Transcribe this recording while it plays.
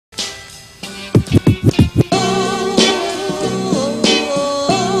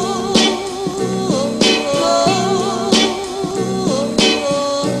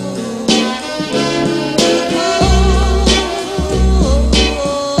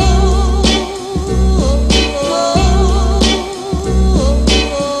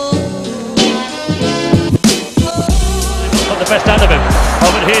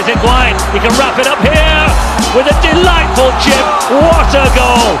Here's Higuain, he can wrap it up here with a delightful chip. What a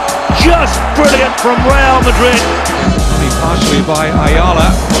goal! Just brilliant from Real Madrid. Partially by Ayala.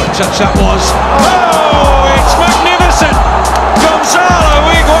 What a touch that was. Oh, it's magnificent!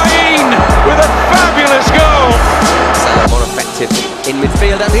 Gonzalo Higuain with a fabulous goal. More effective in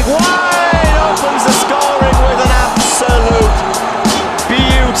midfield, and Higuain opens the scoring with an absolute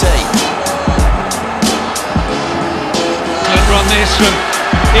beauty. Good run this from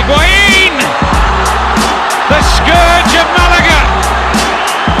Higuain, the scourge of Malaga.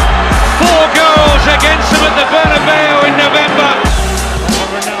 4 goals against them at the Bernabeu in November.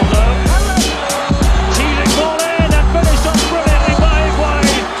 Ronaldo, teasing ball in and finished off brilliantly by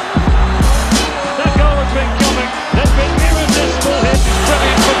Higuain. That goal has been coming. There's been irresistible hits.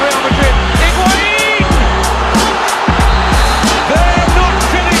 Brilliant from Real Madrid. Higuain! They're not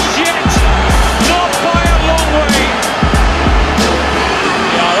finished yet. Not by a long way.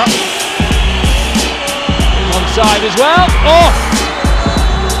 Yara. Onside as well. Oh!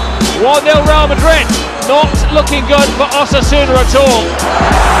 1-0 Real Madrid. Not looking good for Osasuna at all.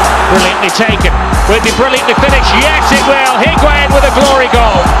 Brilliantly taken. Will it be brilliantly finished? Yes, it will. Higuain with a glory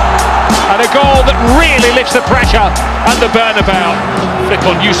goal. And a goal that really lifts the pressure at the Bernabeu. Flick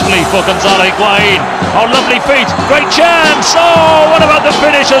on usefully for Gonzalo Higuain. Oh, lovely feet. Great chance. Oh, what about the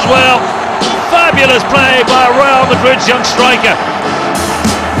finish as well? Fabulous play by Real Madrid's young striker.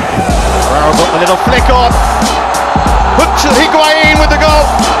 Raul got the little flick on. Hooks Higuain with the goal.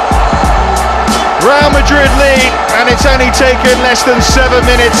 Real Madrid lead, and it's only taken less than 7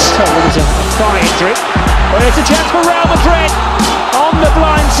 minutes. It was a thigh injury, but it's a chance for Real Madrid on the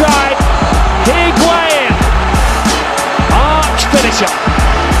blind side. Higuain, arch finisher.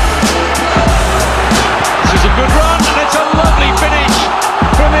 This is a good run, and it's a lovely finish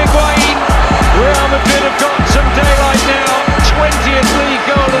from Higuain. Real Madrid have got some daylight now. 20th league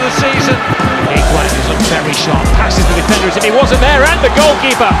goal of the season. Higuain is looked very sharp, passes the defender as if he wasn't there, and the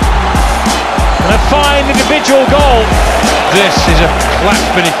goalkeeper. And a fine individual goal. This is a clap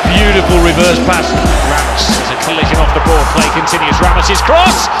finish, beautiful reverse pass. Ramos has a collision off the ball. Play continues. Ramos'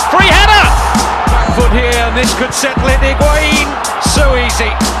 cross, free header. Back foot here, and this could settle it. Higuain, so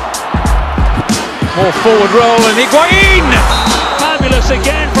easy. More forward roll, and Higuain. Fabulous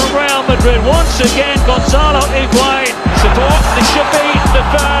again from Real Madrid. Once again, Gonzalo Higuain. Support. This should be the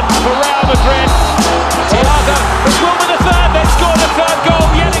third for Real Madrid. Thiago has won with the third. They've scored a third goal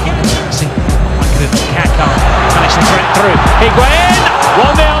yet again. Kaká managed to thread through. Higuain,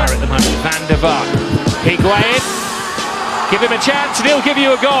 1-0 at the moment. Van der Vaart. Higuain, give him a chance and he'll give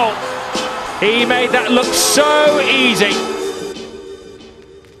you a goal. He made that look so easy.